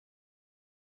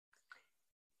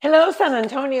Hello, San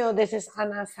Antonio. This is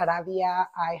Sarabia.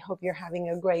 I hope you're having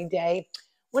a great day.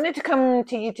 Wanted to come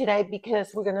to you today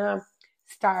because we're gonna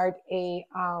start a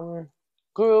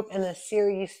group and a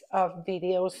series of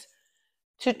videos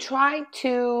to try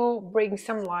to bring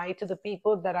some light to the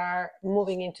people that are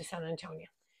moving into San Antonio.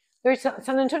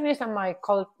 San Antonio is a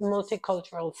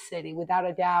multicultural city, without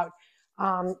a doubt.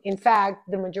 In fact,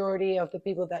 the majority of the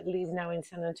people that live now in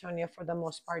San Antonio, for the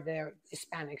most part, they're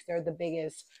Hispanics. They're the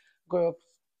biggest group.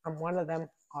 I'm one of them,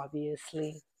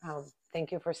 obviously.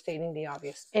 Thank you for stating the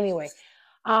obvious. Anyway,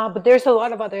 but there's a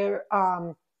lot of other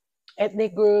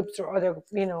ethnic groups or other,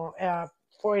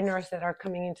 foreigners that are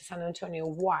coming into San Antonio.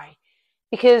 Why?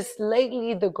 Because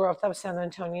lately the growth of San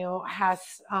Antonio has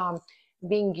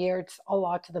been geared a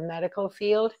lot to the medical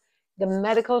field. The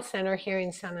medical center here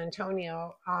in San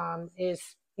Antonio is,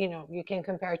 you can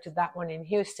compare it to that one in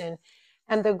Houston.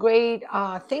 And the great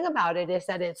thing about it is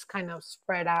that it's kind of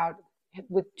spread out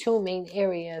with two main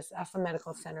areas as a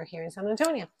medical center here in San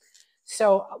Antonio.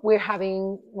 So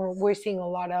we're seeing a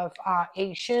lot of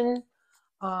Asian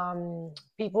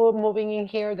people moving in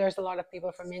here. There's a lot of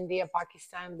people from India,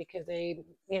 Pakistan, because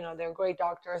they're great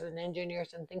doctors and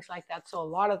engineers and things like that. So a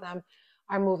lot of them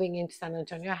are moving into San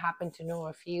Antonio. I happen to know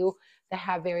a few that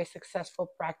have very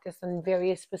successful practice and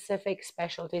very specific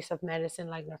specialties of medicine,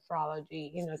 like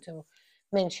nephrology, to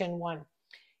mention one.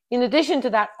 In addition to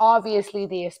that, obviously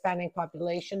the Hispanic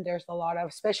population, there's a lot of,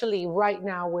 especially right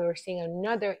now, we're seeing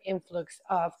another influx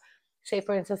of, say,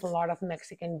 for instance, a lot of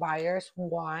Mexican buyers.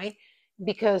 Why?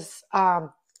 Because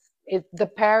the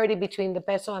parity between the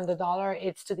peso and the dollar,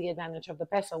 it's to the advantage of the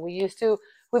peso.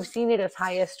 We've seen it as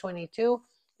high as 22,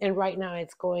 and right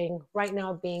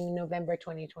now being November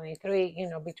 2023,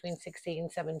 between 16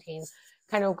 and 17,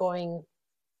 kind of going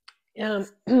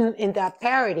in that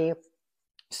parity.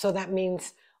 So that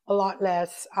means a lot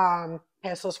less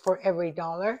pesos for every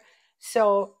dollar.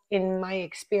 So in my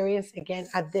experience, again,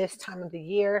 at this time of the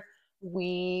year,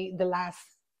 the last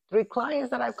 3 clients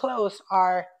that I've closed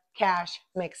are cash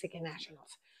Mexican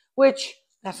nationals, which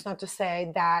that's not to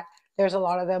say that there's a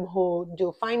lot of them who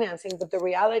do financing, but the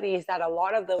reality is that a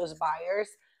lot of those buyers,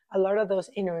 a lot of those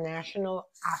international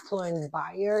affluent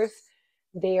buyers,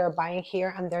 they are buying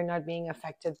here and they're not being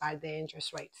affected by the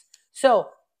interest rates. So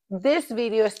this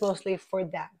video is mostly for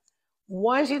them.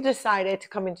 Once you decided to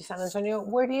come into San Antonio,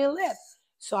 where do you live?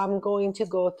 So I'm going to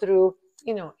go through,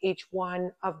 each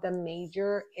one of the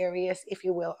major areas, if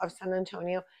you will, of San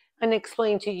Antonio and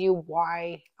explain to you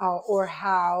why or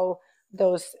how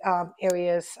those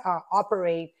areas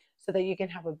operate so that you can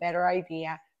have a better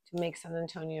idea to make San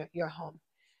Antonio your home.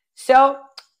 So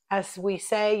as we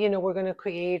say, we're going to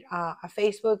create a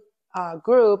Facebook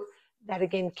group that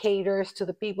again caters to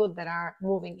the people that are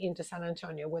moving into San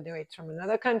Antonio, whether it's from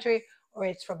another country or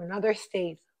it's from another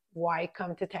state. Why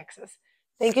come to Texas?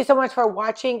 Thank you so much for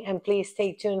watching, and please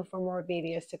stay tuned for more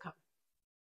videos to come.